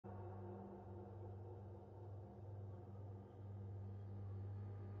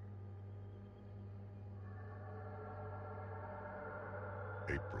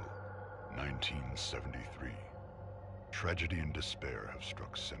April, 1973. Tragedy and despair have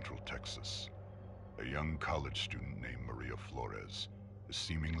struck Central Texas. A young college student named Maria Flores has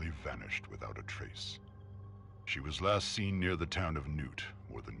seemingly vanished without a trace. She was last seen near the town of Newt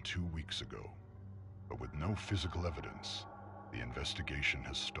more than 2 weeks ago. But with no physical evidence, the investigation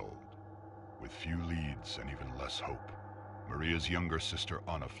has stalled. With few leads and even less hope, Maria's younger sister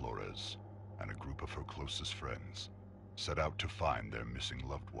Ana Flores and a group of her closest friends set out to find their missing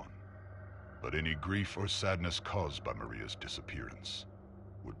loved one. But any grief or sadness caused by Maria's disappearance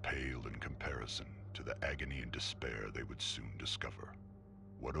would pale in comparison to the agony and despair they would soon discover.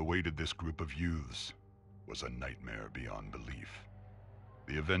 What awaited this group of youths was a nightmare beyond belief.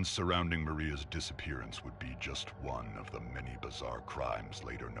 The events surrounding Maria's disappearance would be just one of the many bizarre crimes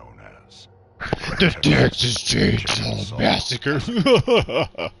later known as the Texas Chainsaw Massacre.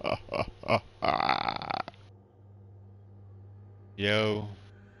 Yo,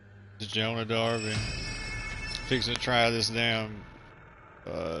 it's Jonah Darby. Fixing to try this damn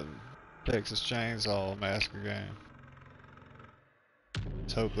Texas Chainsaw Massacre game.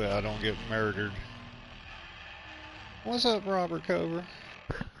 Let's hope that I don't get murdered. What's up, Robert Cobra?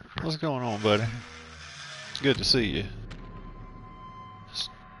 What's going on, buddy? It's good to see you.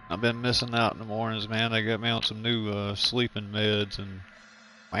 I've been missing out in the mornings, man. They got me on some new sleeping meds, and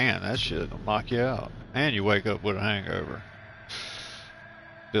man, that shit will knock you out. And you wake up with a hangover.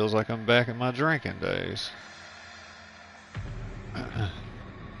 Feels like I'm back in my drinking days. I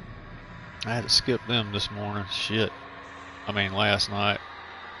had to skip them this morning. Shit. I mean, last night.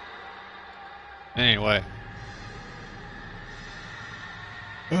 Anyway.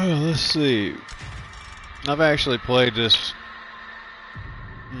 Let's see. I've actually played this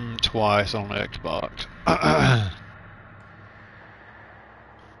twice on the Xbox.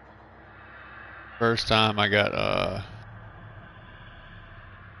 First time I got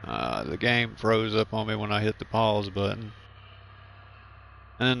the game froze up on me when I hit the pause button,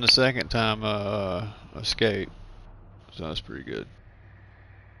 and then the second time escape, so that's pretty good.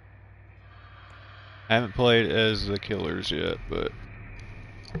 I haven't played as the killers yet, but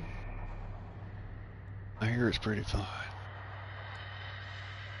I hear it's pretty fun.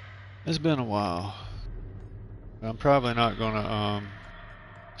 It's been a while. I'm probably not gonna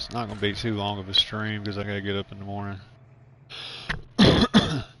it's not gonna be too long of a stream because I gotta get up in the morning.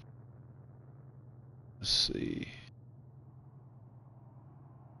 Let's see.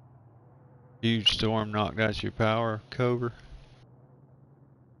 Huge storm knocked out your power, Cobra.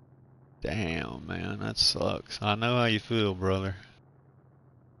 Damn, man, that sucks. I know how you feel, brother.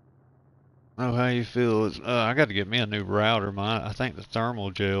 I know how you feel. I got to get me a new router. I think the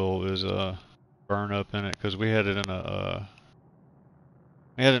thermal gel is burned up in it because we had it in a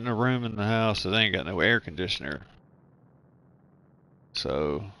room in the house that ain't got no air conditioner.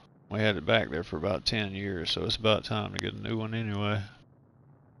 So we had it back there for about 10 years. So it's about time to get a new one anyway.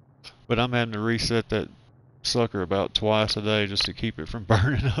 But I'm having to reset that sucker about twice a day just to keep it from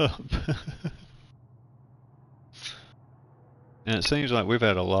burning up. And it seems like we've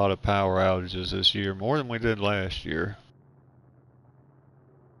had a lot of power outages this year, more than we did last year.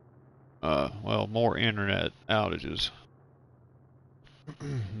 Well, more internet outages.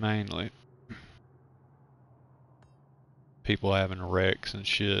 Mainly. People having wrecks and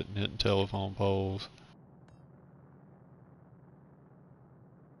shit and hitting telephone poles.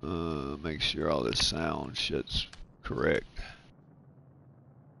 Make sure all this sound shit's correct.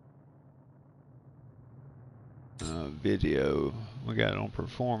 Video, we got it on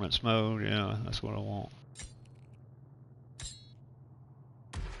performance mode. Yeah, that's what I want.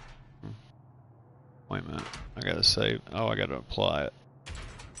 Wait a minute, I gotta save. Oh, I gotta apply it.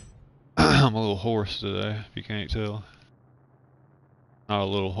 I'm a little hoarse today, if you can't tell. Not a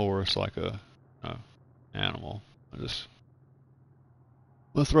little hoarse like a animal.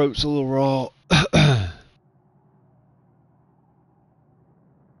 My throat's a little raw.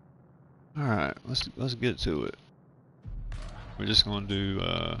 Alright, let's get to it. We're just gonna do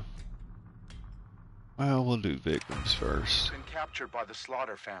well, we'll do victims first. Been captured by the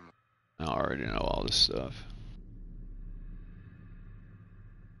Slaughter family. I already know all this stuff.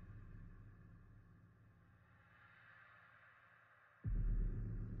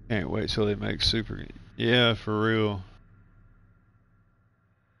 Can't wait till they make super. Yeah, for real.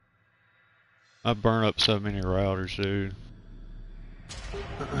 I burn up so many routers, dude.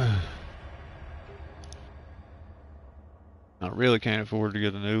 I really can't afford to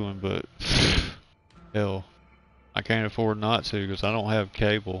get a new one, but hell, I can't afford not to because I don't have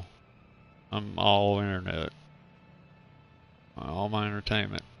cable. I'm all internet. All my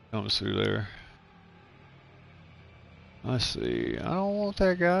entertainment comes through there. Let's see. I don't want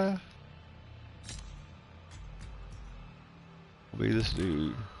that guy. I'll be this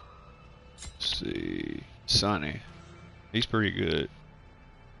dude. Let's see. Sonny. He's pretty good.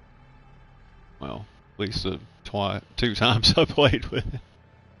 Well, at least the two times I played with him.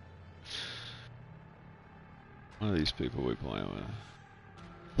 One of these people we playing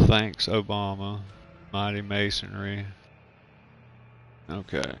with. Thanks, Obama. Mighty Masonry.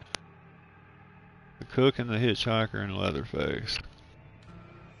 Okay. The cook and the hitchhiker and Leatherface.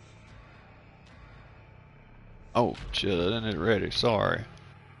 Oh shit, I didn't hit ready. Sorry.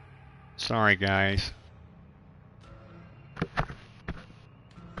 Sorry guys.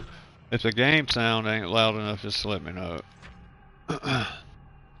 If the game sound ain't loud enough, just let me know.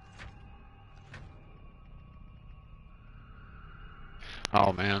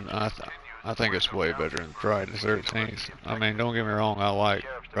 Oh man, I think it's way better than Friday the 13th. I mean, don't get me wrong, I like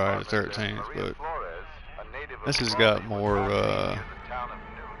Friday the 13th, but this has got more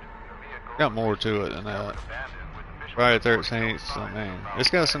to it than that. Friday the 13th, I mean, it's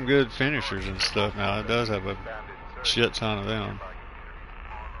got some good finishers and stuff now. It does have a shit ton of them.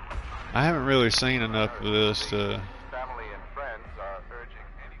 I haven't really seen enough of this to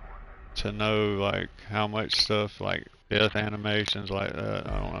know like how much stuff like death animations like that.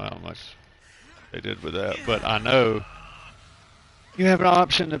 I don't know how much they did with that, but I know you have an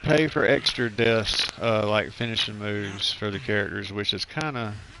option to pay for extra deaths, like finishing moves for the characters, which is kind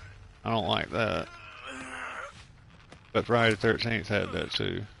of, I don't like that. But Friday the 13th had that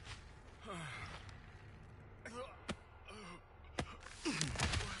too.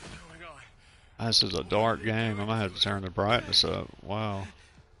 This is a dark game. I might have to turn the brightness up. Wow.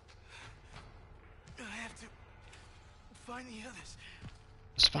 I have to find the others.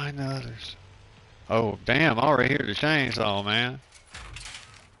 Let's find the others. Oh, damn. I already hear the chainsaw, man.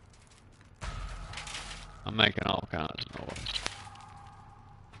 I'm making all kinds of noise.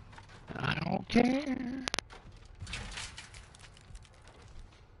 I don't care.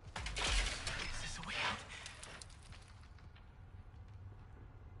 Is this a way out?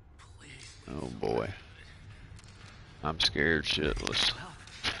 Please. Oh boy. I'm scared shitless.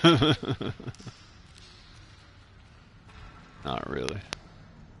 Not really.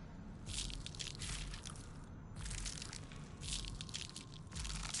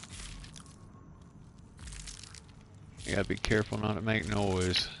 You gotta be careful not to make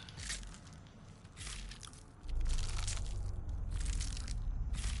noise.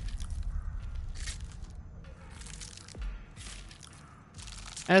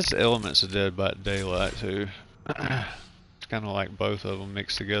 Has elements of Dead by Daylight too. It's kind of like both of them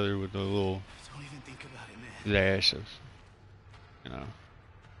mixed together with a little Don't even think about it, man. dash of, you know,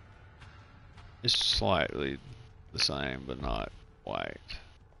 it's slightly the same but not quite.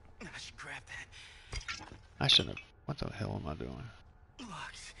 I should grab that. I shouldn't have. What the hell am I doing?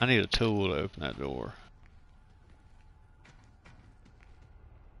 Locks. I need a tool to open that door.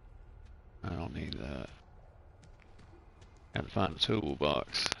 I don't need that. Got to find a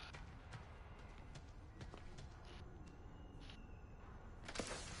toolbox.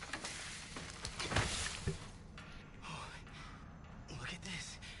 Oh, look at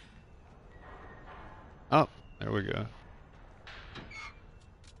this. Oh, there we go.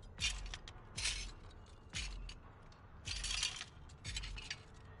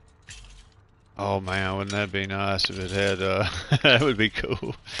 Oh man, wouldn't that be nice if it had, that would be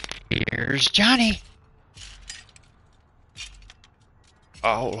cool. Here's Johnny.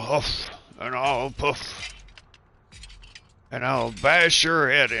 I'll huff, and I'll puff, and I'll bash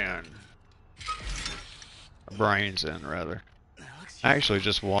your head in. Brains in, rather. I actually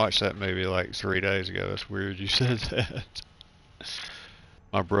just watched that movie like 3 days ago. That's weird you said that.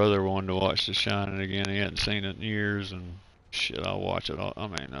 My brother wanted to watch The Shining again. He hadn't seen it in years, and shit, I'll watch it all. I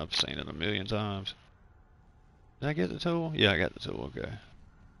mean, I've seen it a million times. Did I get the tool? Yeah, I got the tool, okay.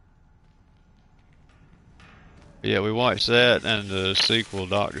 Yeah, we watched that and the sequel,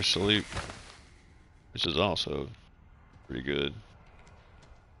 Dr. Sleep, which is also pretty good.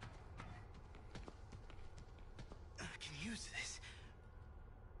 I can use this.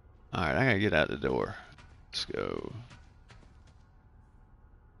 Alright, I gotta get out the door. Let's go.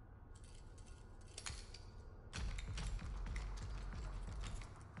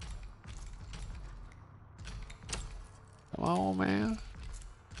 Come on, man.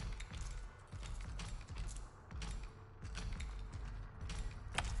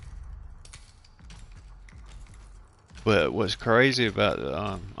 But what's crazy about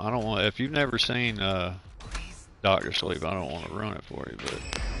the, I don't want, if you've never seen Dr. Sleep, I don't want to run it for you, but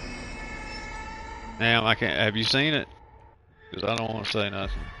damn, I can't. Have you seen it? Because I don't want to say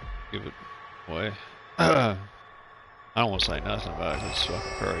nothing. Give it away. I don't want to say nothing about it 'cause it's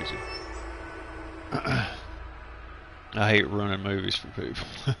fucking crazy. I hate ruining movies for people.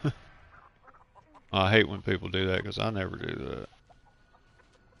 I hate when people do that because I never do that.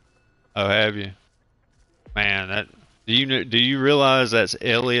 Oh, have you? Man, that do you realize that's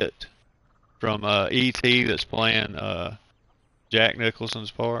Elliot from E.T. that's playing Jack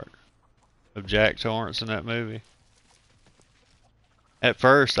Nicholson's part of Jack Torrance in that movie? At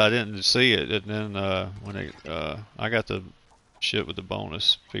first, I didn't see it, and then I got the shit with the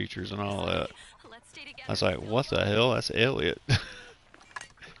bonus features and all that. Let's stay together. I was like, what the hell? That's Elliot.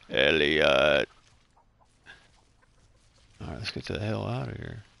 Elliot. Alright, let's get the hell out of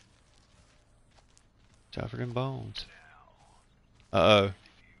here. Time for them bones. Uh-oh.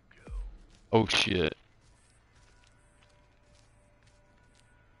 Oh, shit.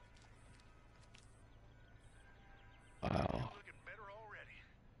 Wow.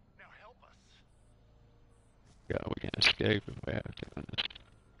 Yeah, we can escape if we have to.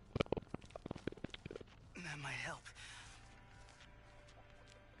 That might help.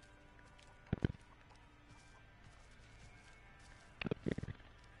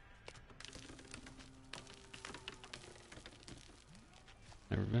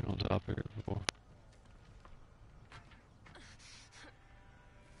 Never been on top of it before.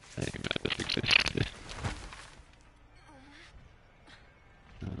 Hey, man, this existed.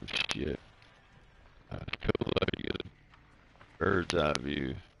 Oh, shit. Cool, you get a bird's eye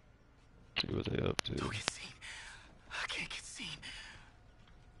view. See what they up to. Don't get seen. I can't get seen.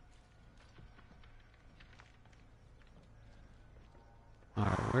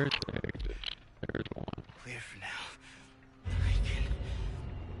 Alright, where's the exit? There's one. Clear for now. I can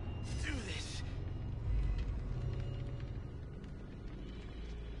do this.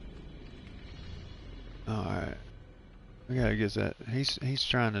 Alright. We gotta get that. He's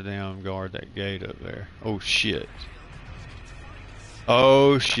trying to damn guard that gate up there. Oh shit.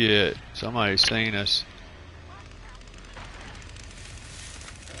 Oh shit. Somebody's seen us.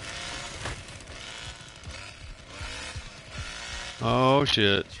 Oh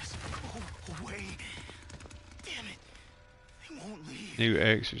shit. Just go away. Damn it. They won't leave. New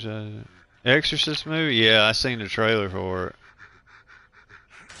Exorcist movie? Yeah, I seen the trailer for it.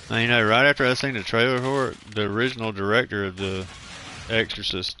 Now, you know, right after I seen the trailer for it, the original director of The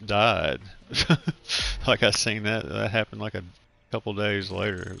Exorcist died. Like I seen that happened like a couple days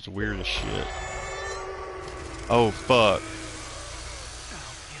later. It was weird as shit. Oh fuck. Oh,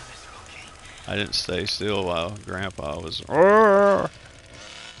 yeah, this are okay. I didn't stay still while Grandpa was. Roar!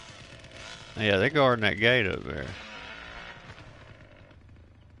 Yeah, they guarding that gate up there.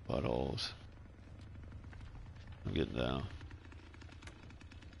 Buttholes. I'm getting down.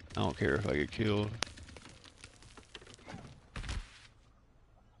 I don't care if I get killed.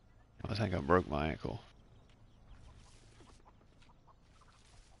 I think I broke my ankle.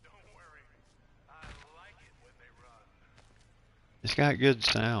 Don't worry. I like it when they run. It's got good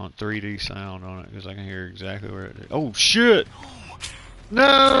sound, 3D sound on it, because I can hear exactly where it is. Oh shit!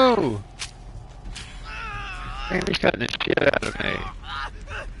 No! Man, he's cutting the shit out of me.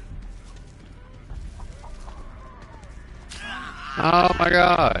 Oh my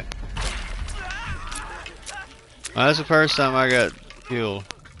god. Well, that's the first time I got killed.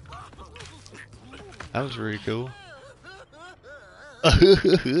 That was really cool. I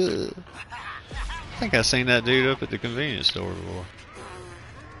think I seen that dude up at the convenience store before.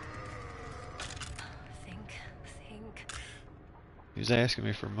 Think. He was asking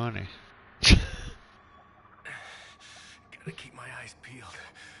me for money. Gotta keep my eyes peeled.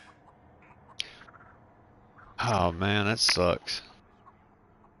 Oh man, that sucks.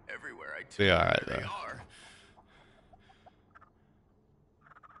 Everywhere I turn, Be alright there they though. are.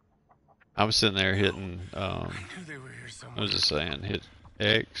 I was sitting there hitting, I knew they were here what somewhere. was it saying? Hit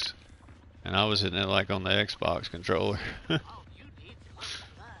X. And I was hitting it like on the Xbox controller.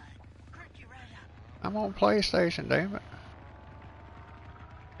 I'm on PlayStation, damn it.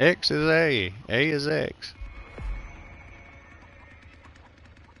 X is A. A is X.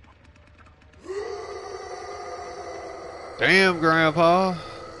 Damn, Grandpa.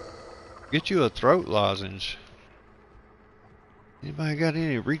 Get you a throat lozenge. Anybody got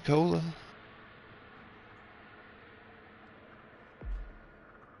any Ricola?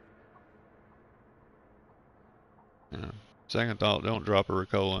 Yeah. Second thought, don't drop a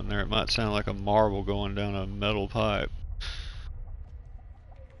Ricola in there. It might sound like a marble going down a metal pipe.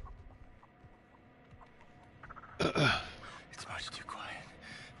 It's much too quiet.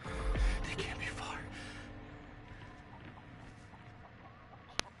 They can't be far.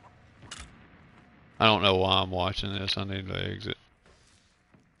 I don't know why I'm watching this. I need to exit.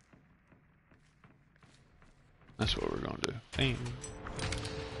 That's what we're gonna do. Bing.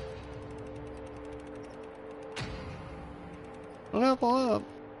 Level up.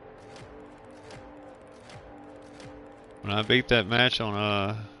 When I beat that match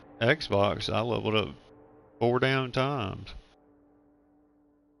on Xbox, I leveled up 4 damn times.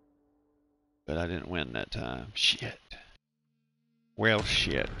 But I didn't win that time. Shit. Well,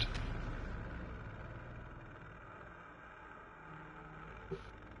 shit.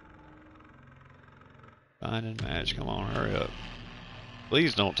 Finding match. Come on, hurry up.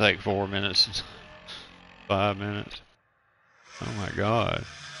 Please don't take 4 minutes. 5 minutes. Oh my god.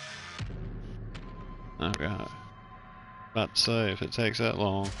 Oh god. About to say, if it takes that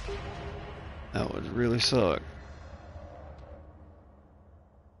long, that would really suck.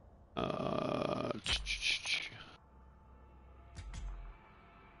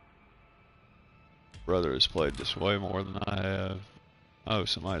 Brother has played this way more than I have. Oh,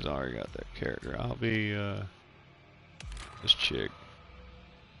 somebody's already got that character. I'll be this chick.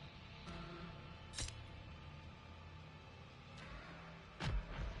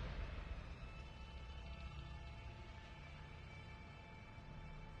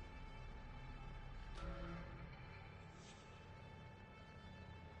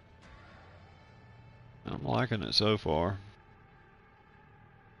 I'm liking it so far.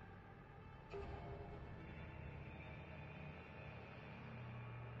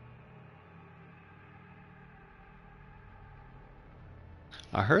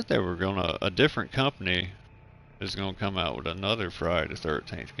 I heard they were a different company is gonna come out with another Friday the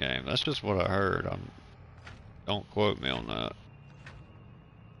 13th game. That's just what I heard. Don't quote me on that.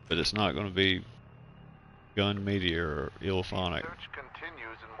 But it's not gonna be Gun Media or Ilphonic. Search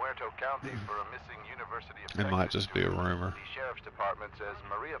continues in Muerto County for a missing University of It might Texas just be a student. rumor. The sheriff's department says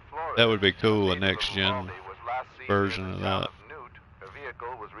Maria Flores, That would be cool, a native next of gen Uvalde, was last seen version near of the town that. of Newt. Her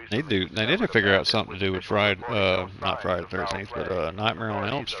vehicle was They recently need to discovered figure out abandoned, something to do with officials Friday, reporting no not signs Friday of the foul 13th, play. but Nightmare on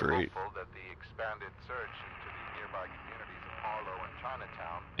Elm Authorities are Street. hopeful that the expanded search into the nearby communities of Harlow and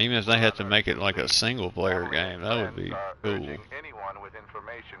Chinatown Even if they had to make it like a single player game, that would be cool. urging anyone with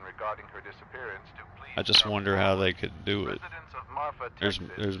information regarding her disappearance to please I just come wonder how forward. they could do it. Residents of Marfa, There's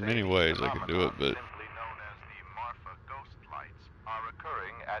Texas, say many the ways they could do it, but simply known as the Marfa ghost lights are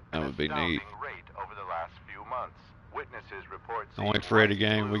occurring at that an would be astounding neat. rate over the last few months. Witnesses report The only seeing Freddy white,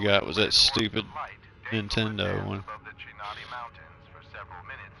 game we blue, got and was that red orbs stupid of light dangle in Nintendo bands one. above the Chinati Mountains for several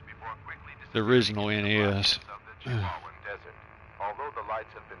minutes before quickly The disappearing original into the NES. blackness of the Chihuahuan desert. Although the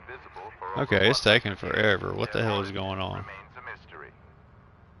lights have been visible for over Okay, it's 100 taking years, forever. What the their hell is origin going on? remains a mystery.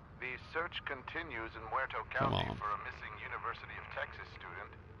 The search continues in Muerto Come County on. for a missing University of Texas student.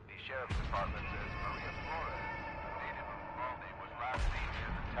 The sheriff's department says Maria Flores, a native of Uvalde, was last seen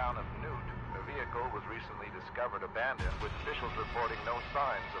near the town of Newt. Her vehicle was recently discovered abandoned, with officials reporting no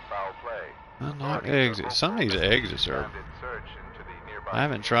signs of foul play. Unlock Authorities are exits. Some of these hopeful that the exits are. expanded search into the nearby I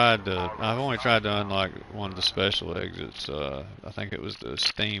haven't communities tried of to. Harlow I've and only tried to Chinatown unlock one of the special exits. I think it was the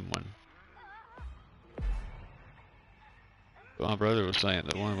Steam one. But my brother was saying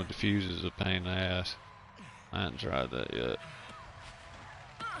that one with the fuses is a pain in the ass. I haven't tried that yet.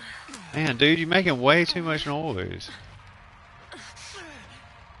 Man, dude, you're making way too much noise.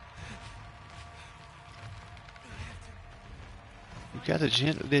 You gotta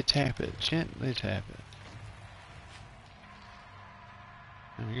gently tap it. Gently tap it.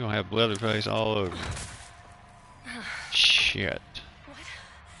 And you're gonna have Leatherface all over you. Shit. What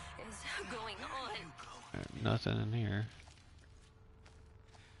is going on? There's nothing in here.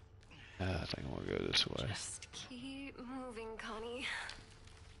 I think I'm gonna go this way. Just keep moving, Connie.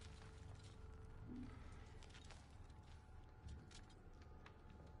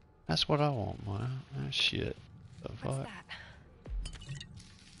 That's what I want, man. Ah, shit. The What's fuck? that?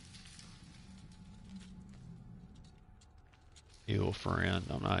 Heal friend.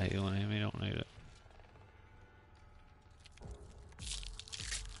 I'm not healing him. He don't need it.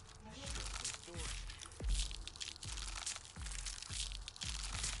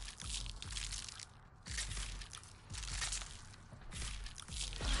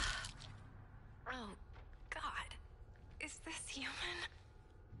 Oh, God. Is this human?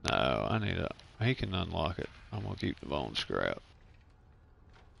 No, I need it. He can unlock it. I'm gonna keep the bone scrap.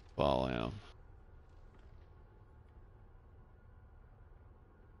 Follow him.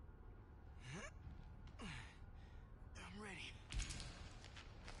 I'm ready.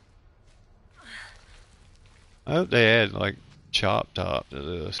 I hope they add like Chop Top to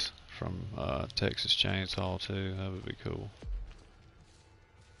this from Texas Chainsaw 2. That would be cool.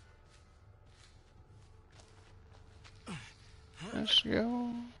 Let's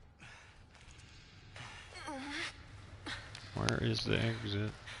go. Where is the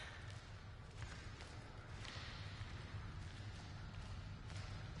exit?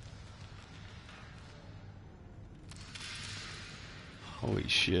 Holy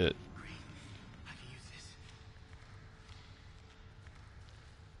shit. I can use this.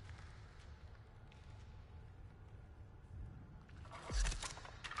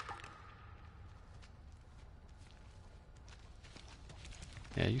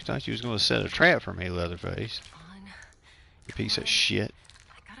 Yeah, you thought you was gonna set a trap for me, Leatherface. On. You piece of shit.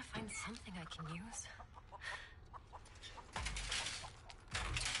 I gotta find something I can use.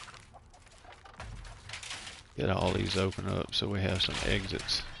 Get all these open up so we have some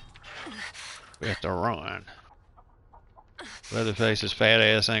exits. We have to run. Leatherface's fat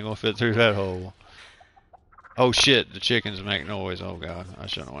ass ain't gonna fit through that hole. Oh shit, the chickens make noise. Oh god, I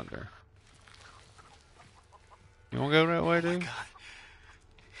shouldn't have went there. You wanna go that way, dude? God.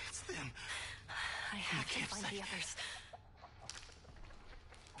 It's them. I have to find the others.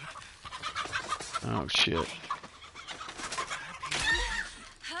 Oh shit.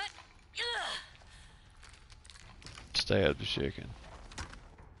 Stab the chicken.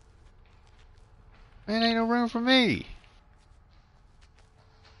 Man, ain't no room for me.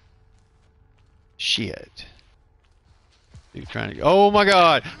 Shit. You trying to? Oh my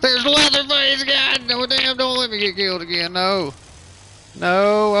God! There's Leatherface! God, no damn! Don't let me get killed again. No.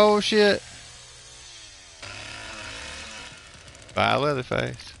 No. Oh shit. Bye,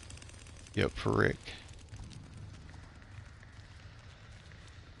 Leatherface. You prick.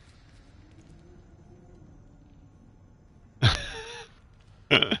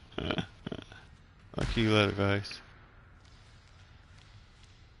 Fuck you, Leatherface.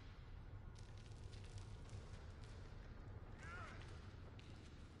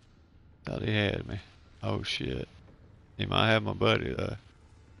 Thought he had me. Oh shit. He might have my buddy though.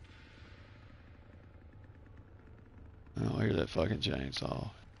 I don't hear that fucking chainsaw.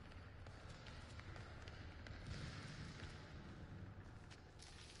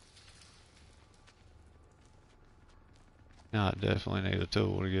 Now I definitely need a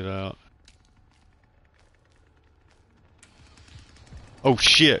tool to get out. Oh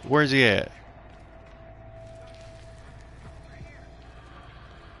shit, where's he at?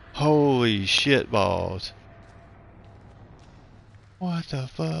 Holy shit balls. What the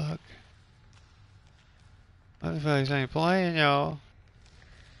fuck? Leatherface ain't playing, y'all.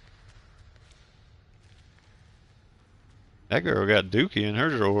 That girl got Dookie in her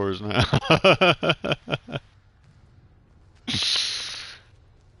drawers now.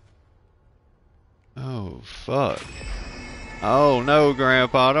 Oh, fuck. Oh, no,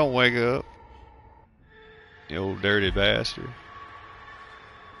 Grandpa, don't wake up. You old dirty bastard.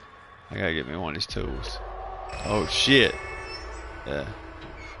 I gotta get me one of these tools. Oh, shit. Yeah.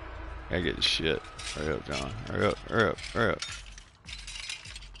 Gotta get the shit. Hurry up, John. Hurry up, hurry up, hurry up.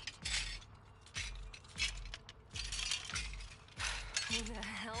 Who the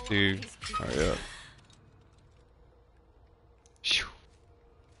hell are Dude, these people? hurry up. Phew.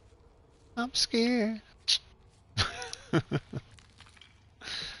 I'm scared.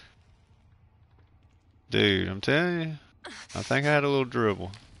 Dude, I'm telling you, I think I had a little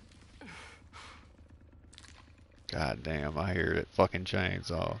dribble. God damn, I hear that fucking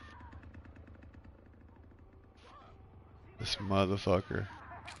chainsaw. This motherfucker.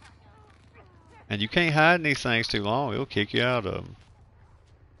 And you can't hide in these things too long, it'll kick you out of them.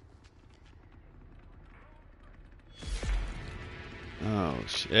 Oh,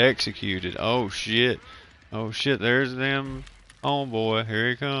 executed. Oh shit. Oh shit, there's them homeboy.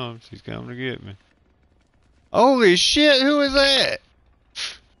 Here he comes. He's coming to get me. Holy shit, who is that?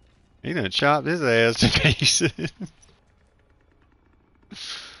 He done chopped his ass to pieces.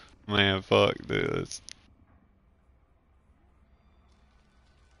 Man, fuck this.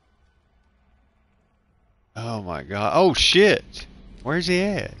 Oh my god. Oh shit. Where's he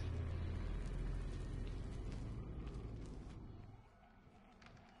at?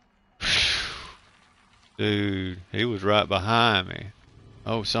 Dude, he was right behind me.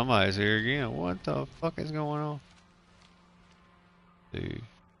 Oh, somebody's here again. What the fuck is going on? Dude.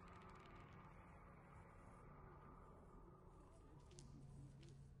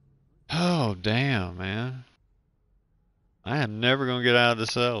 Oh, damn, man. I am never gonna get out of the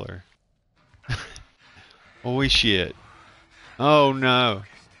cellar. Holy shit. Oh, no.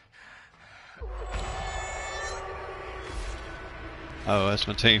 Oh, that's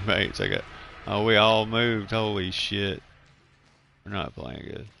my teammates. I got... Oh, we all moved. Holy shit. We're not playing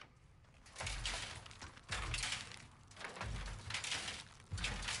good.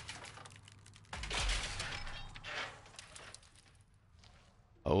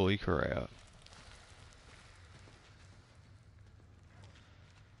 Holy crap.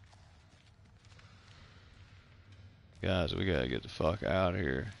 Guys, we gotta get the fuck out of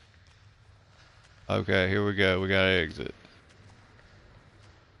here. Okay, here we go. We gotta exit.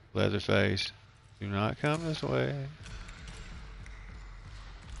 Leatherface, do not come this way.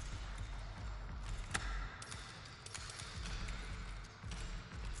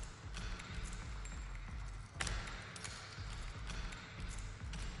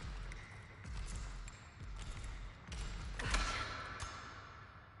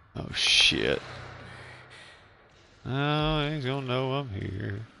 Oh shit. Oh, he's gonna know I'm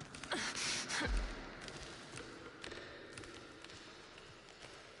here.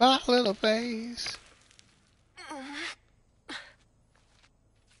 Bye, little face.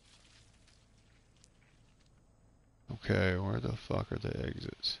 Okay, where the fuck are the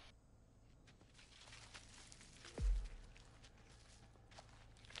exits?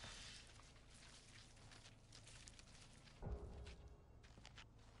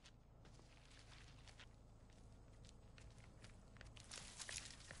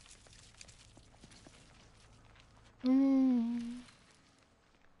 Ooh.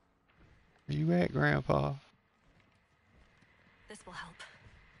 Where you at, Grandpa? This will help.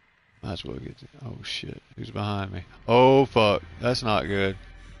 Might as well get to. Oh shit, who's behind me? Oh fuck, that's not good.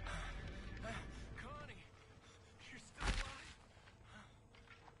 Connie, you're still alive?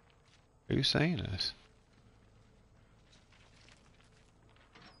 Who's saying this?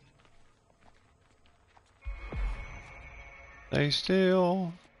 Stay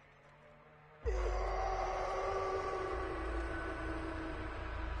still.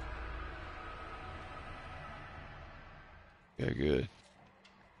 Yeah, good.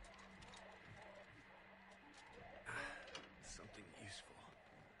 Something useful.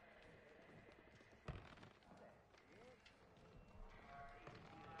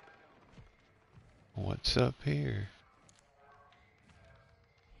 What's up here?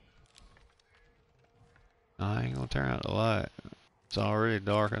 I ain't gonna turn out the light. It's already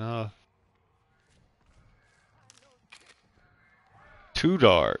dark enough. Too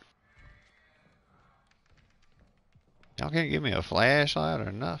dark. Y'all can't give me a flashlight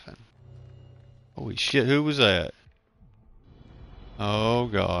or nothing. Holy shit, who was that? Oh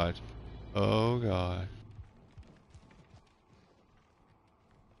god. Oh god.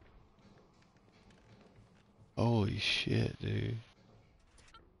 Holy shit, dude.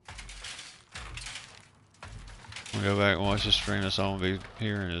 I'm gonna go back and watch the stream. That's all I'm gonna be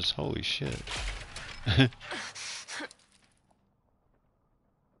hearing is holy shit.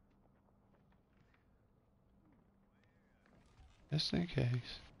 Just in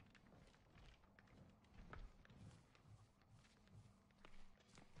case.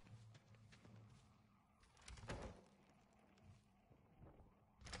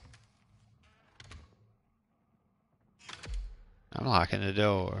 I'm locking the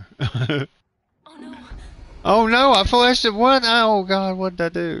door. Oh no. Oh no, I flashed it. What? Oh god, what did I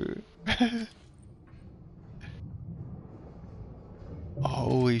do?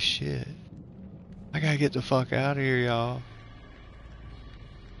 Holy shit. I gotta get the fuck out of here, y'all.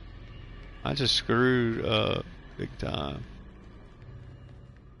 I just screwed up big time.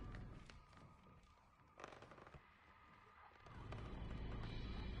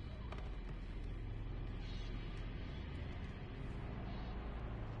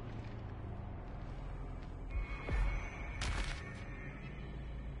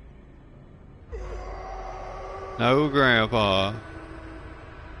 No, Grandpa.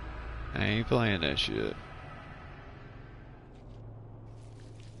 I ain't playing that shit.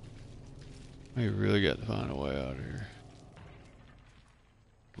 We really got to find a way out of here.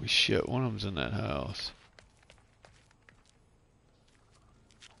 We shit, one of them's in that house.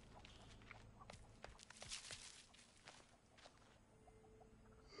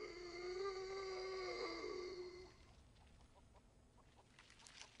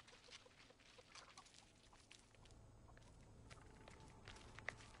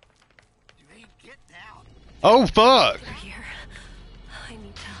 Hey, get down. Oh fuck! They're here. I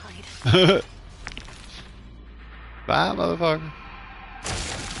need to hide. Bye, motherfucker.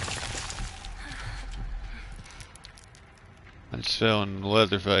 I just fell in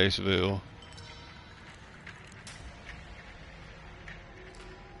Leatherfaceville.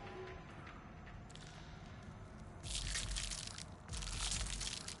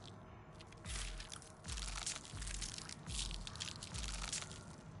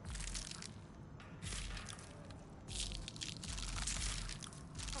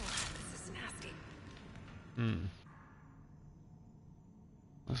 This is nasty. Hmm.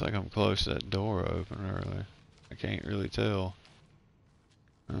 Looks like I'm close to that door open early. I can't really tell.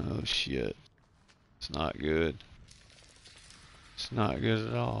 Oh shit. It's not good. It's not good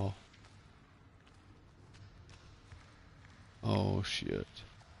at all. Oh shit.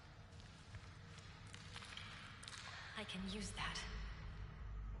 I can use that.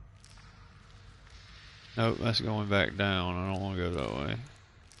 Nope, that's going back down. I don't want to go that way.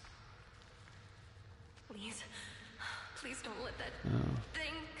 Please. Please don't let that No.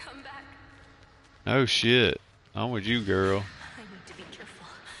 thing come back. Oh shit. I'm with you, girl. I need to be careful.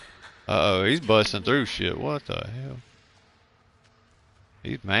 Uh-oh, he's busting through shit. What the hell?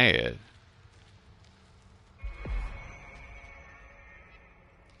 He's mad.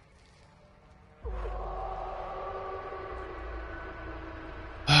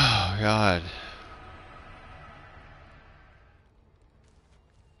 Oh, God.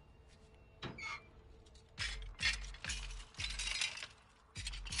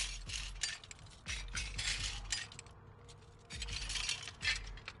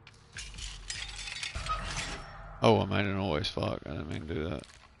 Oh, I made a noise. Fuck, I didn't mean to do that.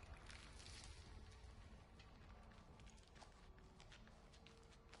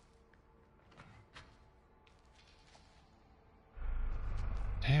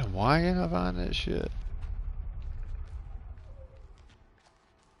 Damn, why can't I find that shit?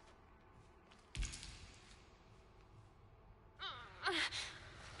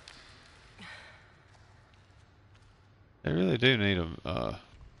 They really do need a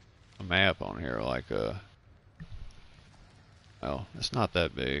map on here, like well, it's not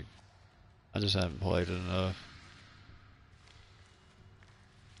that big. I just haven't played it enough.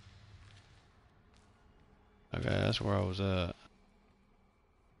 Okay, that's where I was at.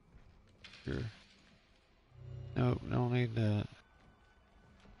 Sure. Nope, don't need that.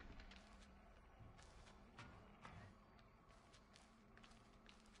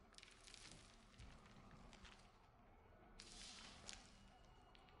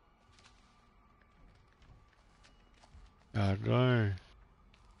 God dang.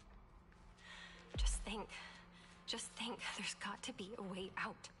 Just think, there's got to be a way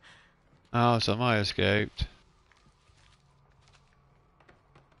out. Oh, somebody escaped.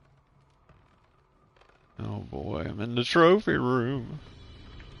 Oh boy, I'm in the trophy room.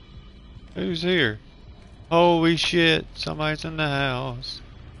 Who's here? Holy shit, somebody's in the house.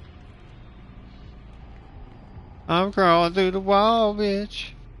 I'm crawling through the wall, bitch.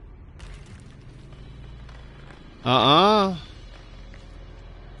 Uh-uh.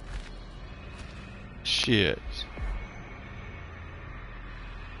 Shit.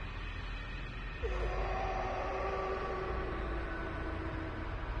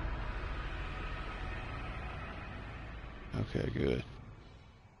 Okay, good.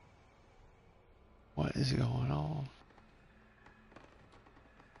 What is going on?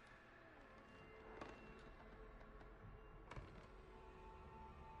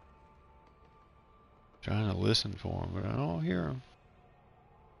 Trying to listen for him, but I don't hear him.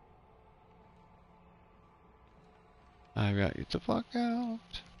 I got you the fuck out.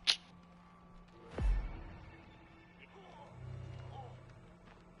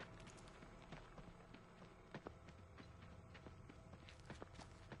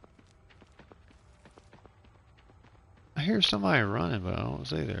 I hear somebody running, but I don't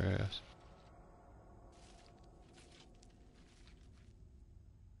see their ass.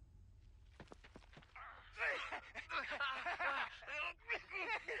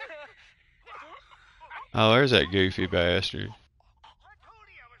 Oh, there's that goofy bastard.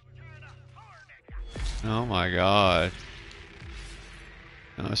 Oh my god.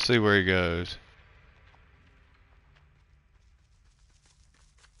 Now let's see where he goes.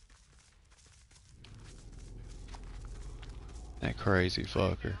 That crazy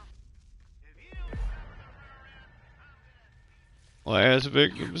fucker. Last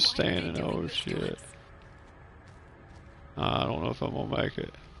victim is standing. Oh shit. I don't know if I'm gonna make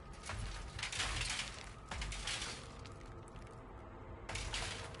it.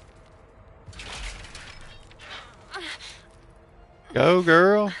 Go,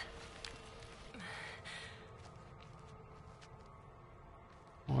 girl.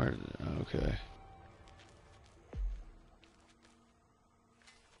 Where? Okay.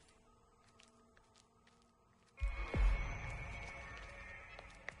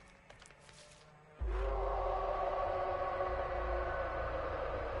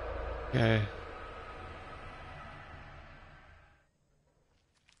 Okay.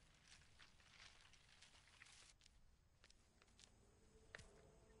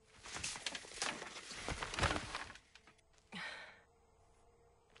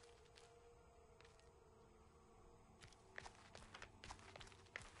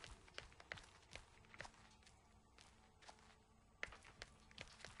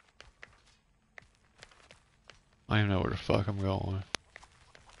 I don't even know where the fuck I'm going.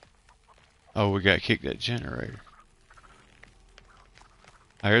 Oh, we got kicked that generator.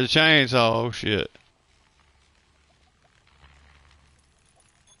 I hear the chainsaw. Oh shit.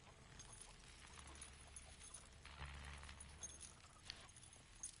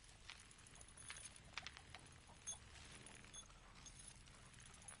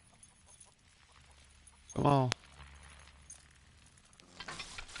 Come on.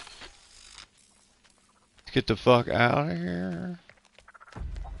 Get the fuck out of here.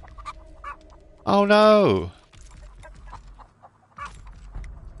 Oh no!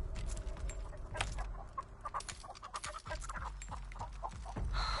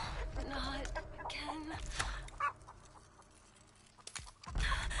 Not again.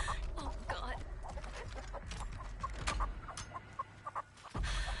 Oh, God.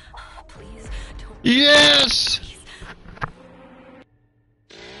 Please don't. Yes! Please.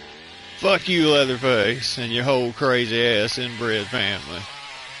 Fuck you, Leatherface, and your whole crazy ass inbred family.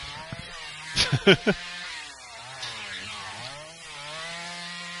 That's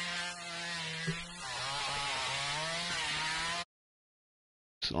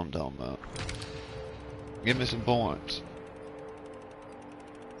what I'm talking about. Give me some points.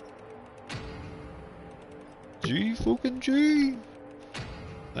 G fucking G.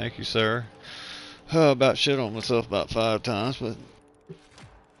 Thank you, sir. About shit on myself about 5 times, but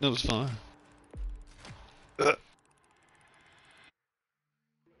it was fun.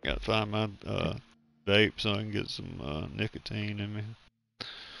 Gotta find my vape so I can get some nicotine in me.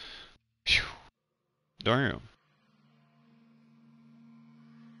 Phew. Damn.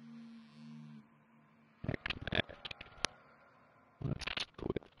 Let's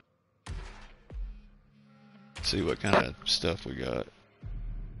quit. See what kind of stuff we got.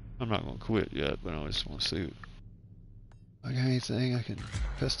 I'm not gonna quit yet, but I just want to see. I got anything I can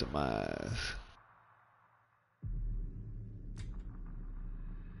customize.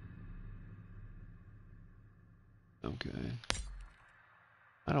 Okay.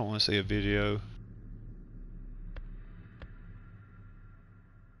 I don't want to see a video.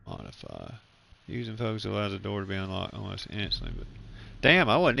 Modify. Using focus allows the door to be unlocked almost instantly, but damn,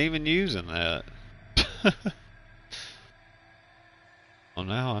 I wasn't even using that. Well,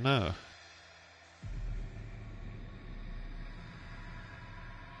 now I know.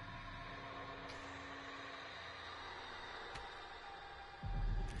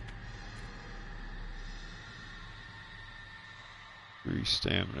 Increase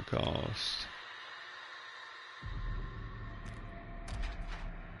stamina cost.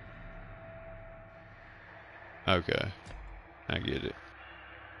 Okay, I get it.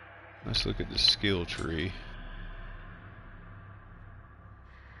 Let's look at the skill tree.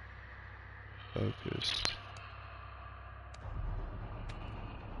 Focused.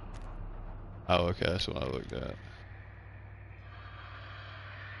 Oh, okay, that's what I looked at.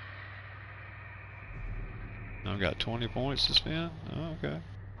 I've got 20 points to spend? Oh, okay.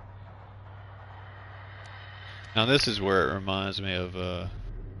 Now this is where it reminds me of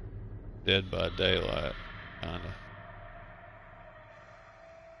Dead by Daylight, kinda.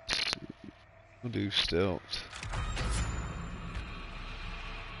 We'll do stealth.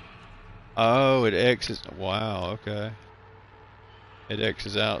 Oh, it X's. Wow, okay. It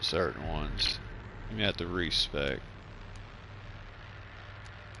X's out certain ones. You have to respec.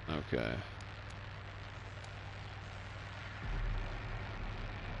 Okay.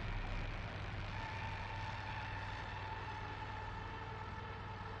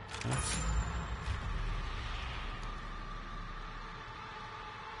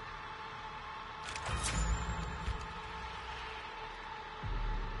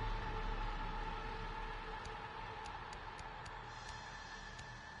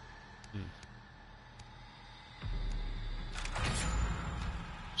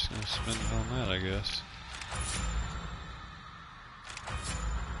 Just gonna spend it on that, I guess.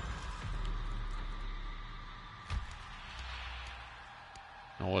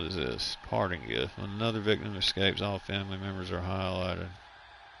 Now what is this? Parting gift. When another victim escapes, all family members are highlighted.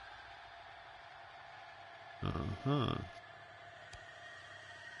 Uh-huh.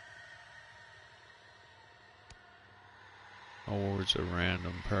 Awards a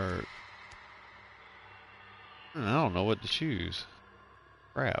random perk. I don't know what to choose.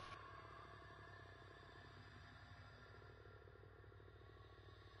 Crap.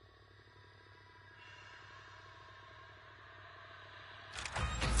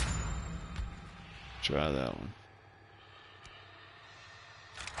 Try that one.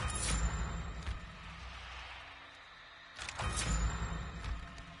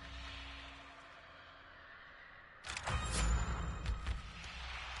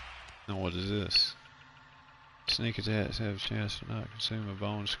 Now what is this? Sneak attacks have a chance to not consume a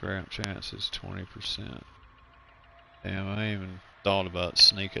bone scrap. Chances 20%. Damn, I ain't even thought about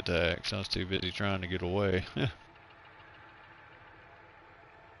sneak attacks. I was too busy trying to get away.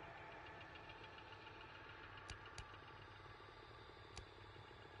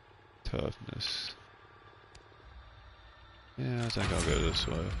 Toughness. Yeah, I think I'll go this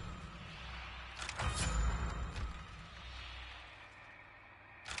way.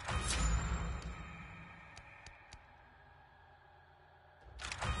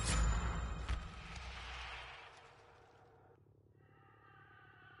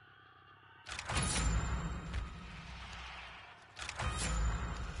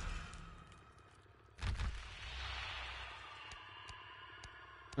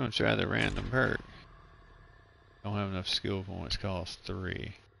 I'm gonna try the random perk. Don't have enough skill points, cost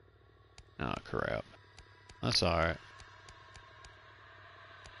 3. Oh crap. That's alright.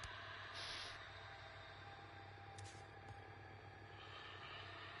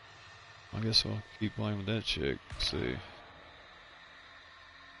 I guess I'll keep playing with that chick. Let's see.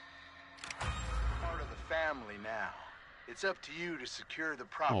 Part of the family now. It's up to you to secure the I'm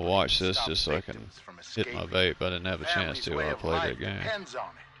property. gonna watch and this stop just so I can victims from hit my escaping. vape. I didn't have a chance Family's to way while I of played life that game. depends on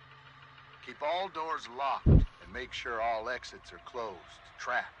it. Keep all doors locked and make sure all exits are closed,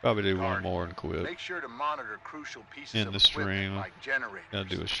 trapped. Probably do and one guarded. more and quit. Make sure to monitor crucial pieces In of the equipment stream. like generators. Gotta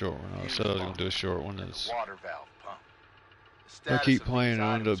do a short one. I fuse said I was gonna boxes, do a short one. and That's the water valve pump. The I status keep of playing, these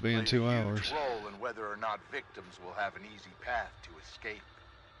it'll end items up being plays 2 a huge hours. role in whether or not victims will have an easy path to escape.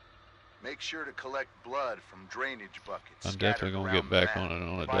 Make sure to collect blood from drainage buckets. I'm definitely gonna get back on it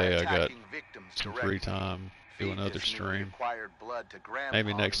on a day I got some free time. Do another stream.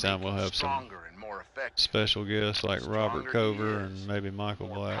 Maybe next time we'll have some special guests like Robert Cover and maybe Michael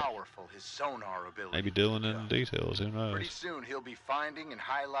Black. Maybe Dylan in the details, who Pretty knows? soon he'll be finding and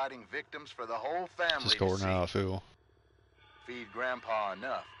highlighting victims for the whole family Just to according to how I see. feel. Feed Grandpa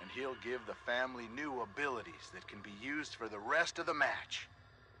enough, and he'll give the family new abilities that can be used for the rest of the match.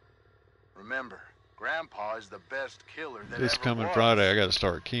 Remember, Grandpa is the best killer that This ever coming was. Friday, I gotta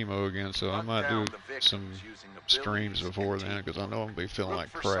start chemo again, so I Hunt might down do the victims some using streams abilities before and then, because I teamwork. know I'm gonna be feeling Look like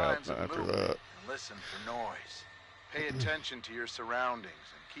for crap signs of after movement that. and listen for noise. Pay attention to your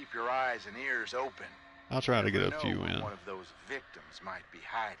surroundings and keep your eyes and ears open. I'll try to You get never a few know where in. one of those victims might be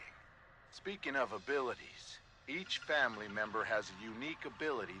hiding. Speaking of abilities, each family member has a unique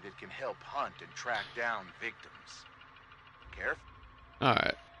ability that can help hunt and track down victims. Careful.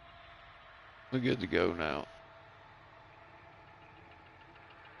 Alright. We're good to go now.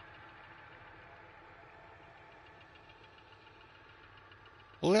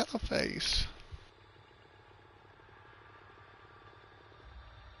 Leatherface.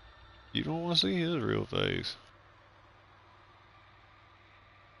 You don't want to see his real face.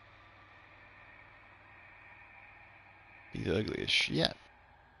 He's ugly as shit.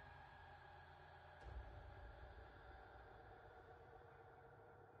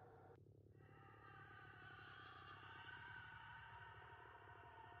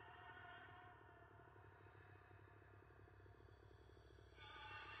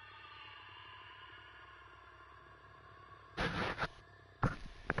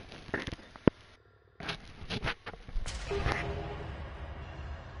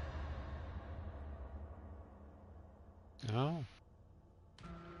 Oh.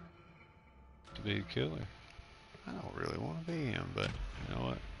 To be a killer. I don't really want to be him, but you know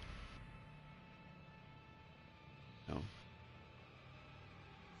what? No.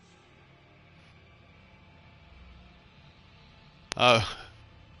 Oh.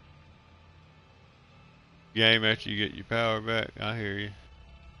 Game after you get your power back. I hear you.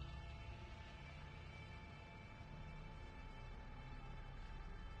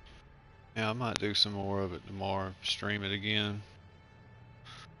 Yeah, I might do some more of it tomorrow. Stream it again.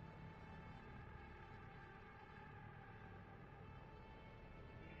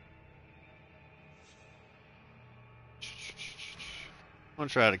 I'm gonna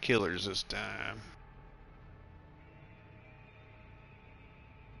try the killers this time.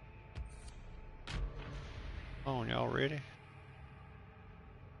 Oh, y'all ready?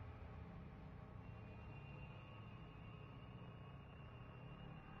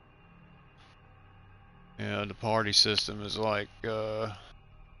 Yeah, the party system is like,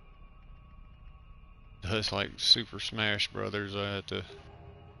 it's like Super Smash Brothers. I had to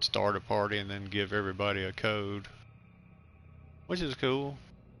start a party and then give everybody a code, which is cool.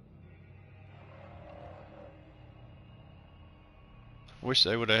 Wish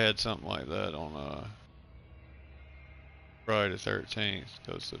they would have had something like that on Friday the 13th,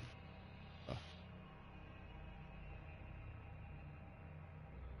 because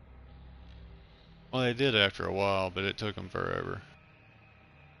well, they did after a while, but it took them forever.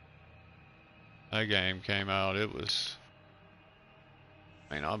 That game came out, it was,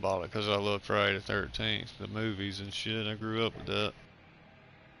 I mean, I bought it because I love Friday the 13th, the movies and shit. I grew up with that.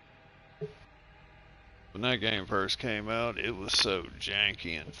 When that game first came out, it was so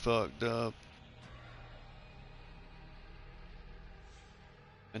janky and fucked up.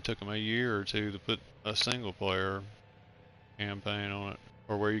 It took them a year or two to put a single player campaign on it,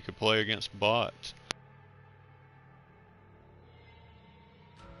 or where you could play against bots.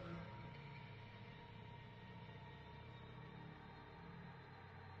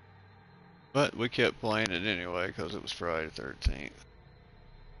 But we kept playing it anyway because it was Friday the 13th.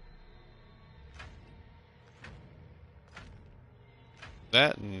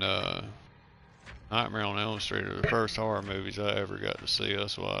 That and Nightmare on Elm Street are the first horror movies I ever got to see.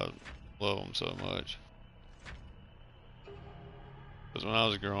 That's why I love them so much. Because when I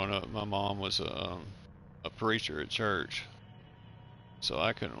was growing up, my mom was a preacher at church, so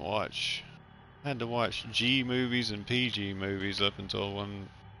I couldn't watch. I had to watch G movies and PG movies up until when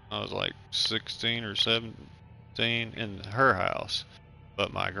I was like 16 or 17 in her house.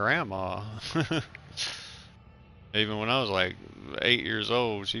 But my grandma, even when I was like 8 years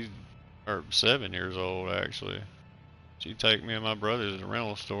old, or 7 years old actually, she'd take me and my brothers to the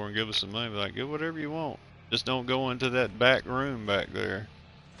rental store and give us some money. Be like, get whatever you want. Just don't go into that back room back there.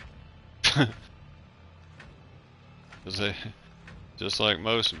 'Cause they, just like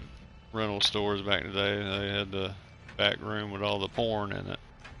most rental stores back in the day, they had the back room with all the porn in it.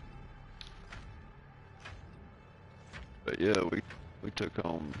 But yeah, we took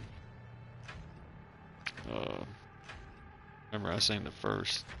home. Remember, I seen the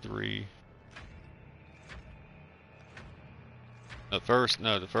first three. The first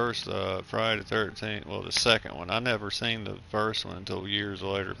Friday the 13th. Well, the second one. I never seen the first one until years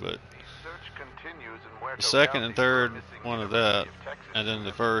later, but the second and third one of that, and then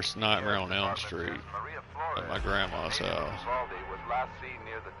the first Nightmare on Elm Street at my grandma's house.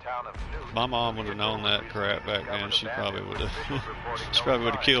 If my mom would have known that crap back then, she probably would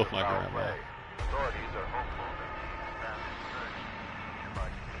have killed my grandma.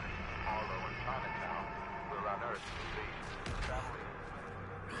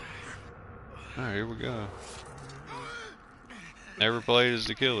 Alright, here we go. Never played as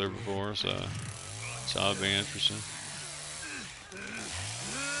the killer before, so it'll be interesting.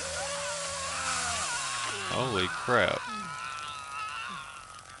 Holy crap.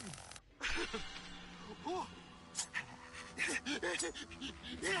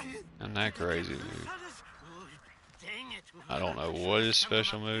 Isn't that crazy, dude? I don't know what his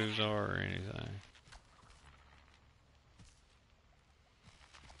special moves are or anything.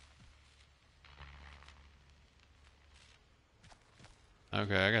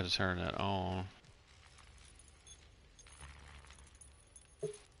 Okay, I got to turn that on.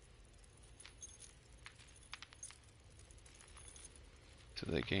 So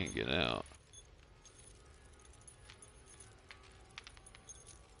they can't get out.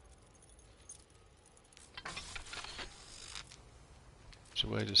 There's a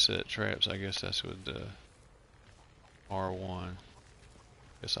way to set traps. I guess that's with R1.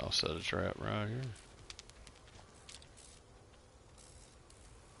 Guess I'll set a trap right here.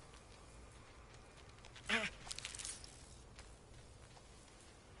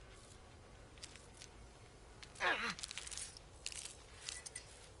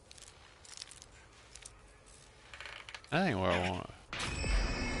 That ain't where I want it.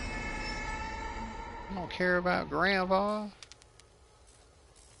 I don't care about Grandpa.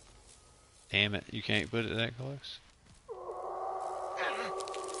 Damn it, you can't put it that close?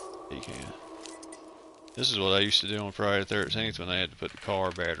 You can. This is what I used to do on Friday the 13th when they had to put the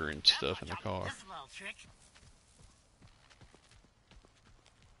car battery and stuff in the car.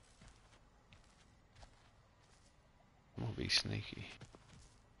 I'm gonna be sneaky.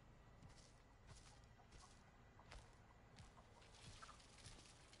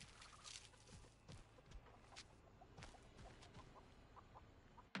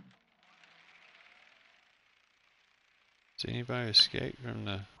 Did anybody escape from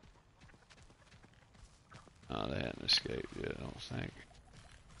the... Oh, they hadn't escaped yet, I don't think.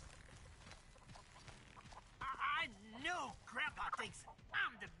 I know Grandpa thinks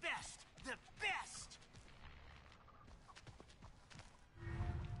I'm the best! The best!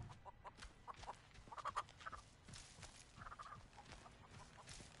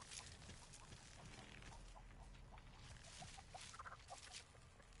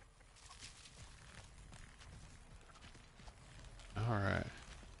 Alright.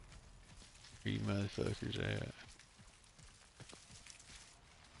 Where you motherfuckers at?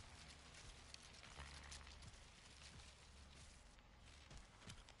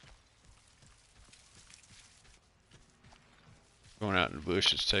 Going out in the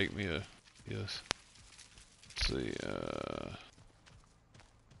bushes take me a... Yes. Let's see,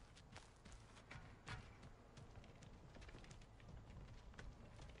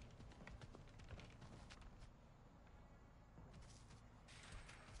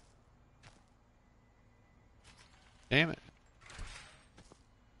 damn it.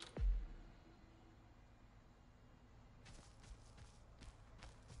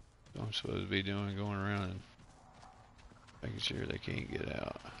 What I'm supposed to be doing, going around and making sure they can't get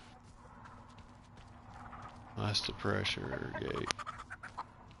out. That's the pressure gate.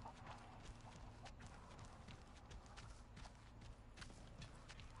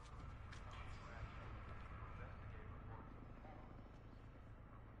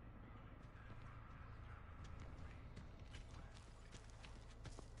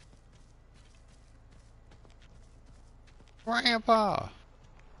 Grandpa!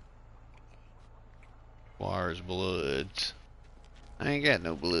 Requires blood. I ain't got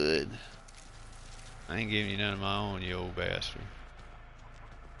no blood. I ain't giving you none of my own, you old bastard.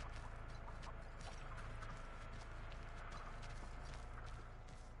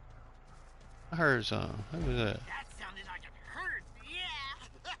 I heard something. Who was that? That sounded like it hurt. Yeah.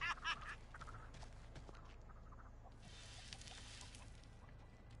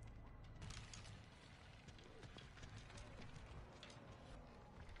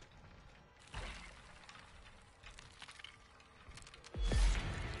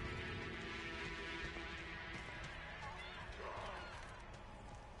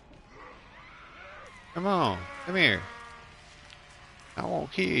 Come on, come here. I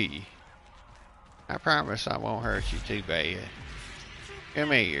won't kill you. I promise I won't hurt you too bad.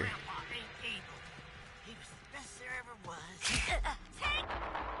 Come here. Grandpa ain't evil. He was the best there ever was.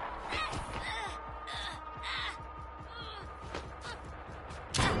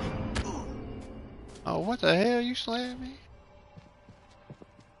 Oh, what the hell? You slapped me?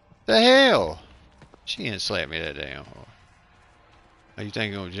 The hell? She didn't slap me that damn hard. Oh, you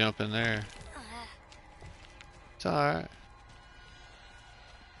think you're gonna jump in there? It's alright.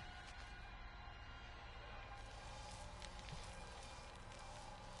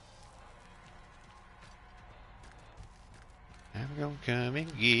 I'm gonna come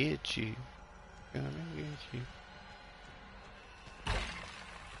and get you. Come and get you.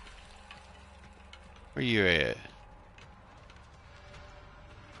 Where you at?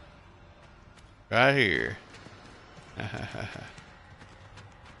 Right here.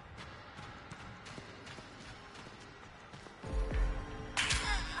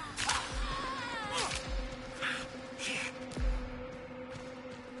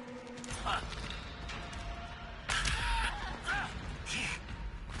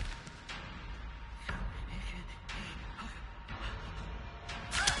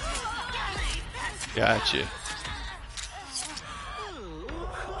 Gotcha.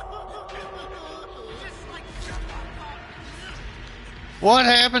 What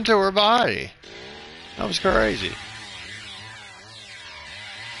happened to her body? That was crazy.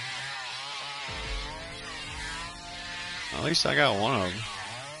 At least I got one of them.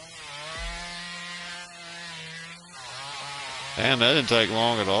 Damn, that didn't take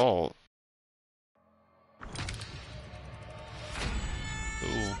long at all.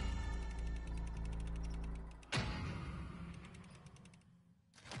 Cool.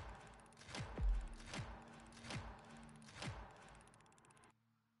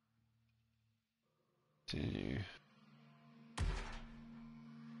 Continue.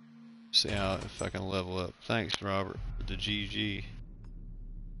 See how if I can level up. Thanks, Robert, for the GG.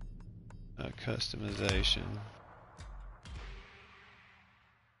 Customization.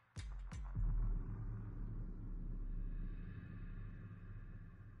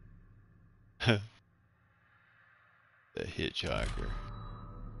 The hitchhiker.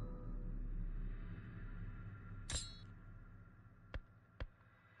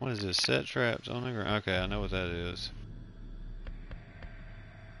 What is this? Set traps on the ground. Okay, I know what that is.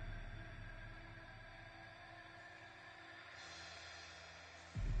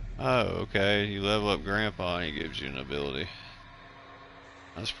 Oh, okay. You level up Grandpa and he gives you an ability.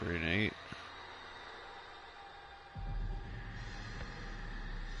 That's pretty neat.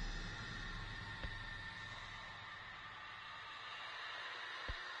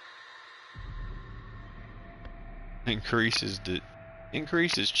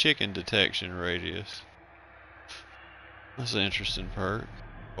 Increases chicken detection radius. That's an interesting perk.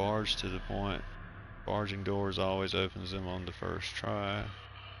 Barge to the point. Barging doors always opens them on the first try.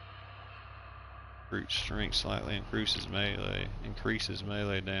 Brute strength slightly increases melee. Increases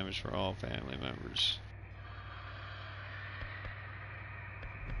melee damage for all family members.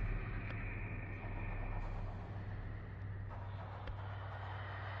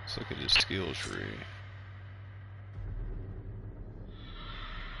 Let's look at his skill tree.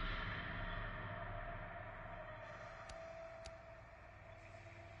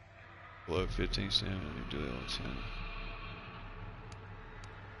 Blow 15 stamina, do it all 10.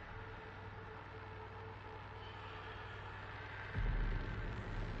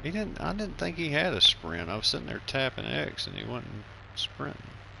 I didn't think he had a sprint. I was sitting there tapping X and he wasn't sprinting.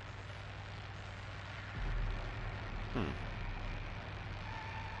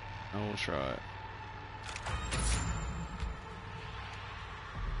 We'll try it.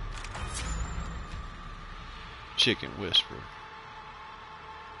 Chicken Whisper.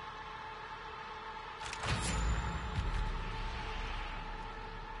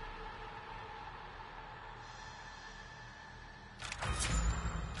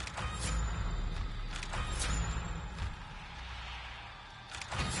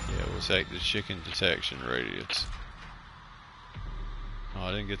 Take the chicken detection radius. Oh,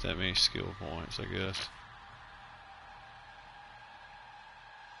 I didn't get that many skill points, I guess.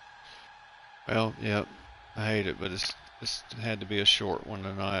 Well, yep, I hate it, but it had to be a short one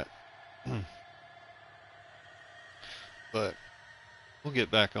tonight. But we'll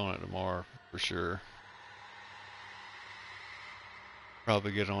get back on it tomorrow for sure.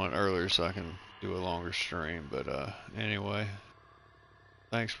 Probably get on it earlier so I can do a longer stream. But anyway,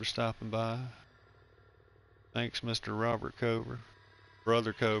 thanks for stopping by. Thanks, Mr. Robert Cobra,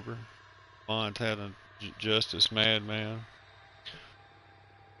 Brother Cobra, Montana Justice Madman.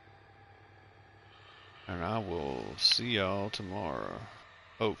 And I will see y'all tomorrow.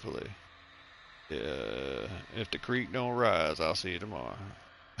 Hopefully. If the creek don't rise, I'll see you tomorrow.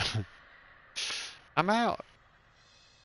 I'm out.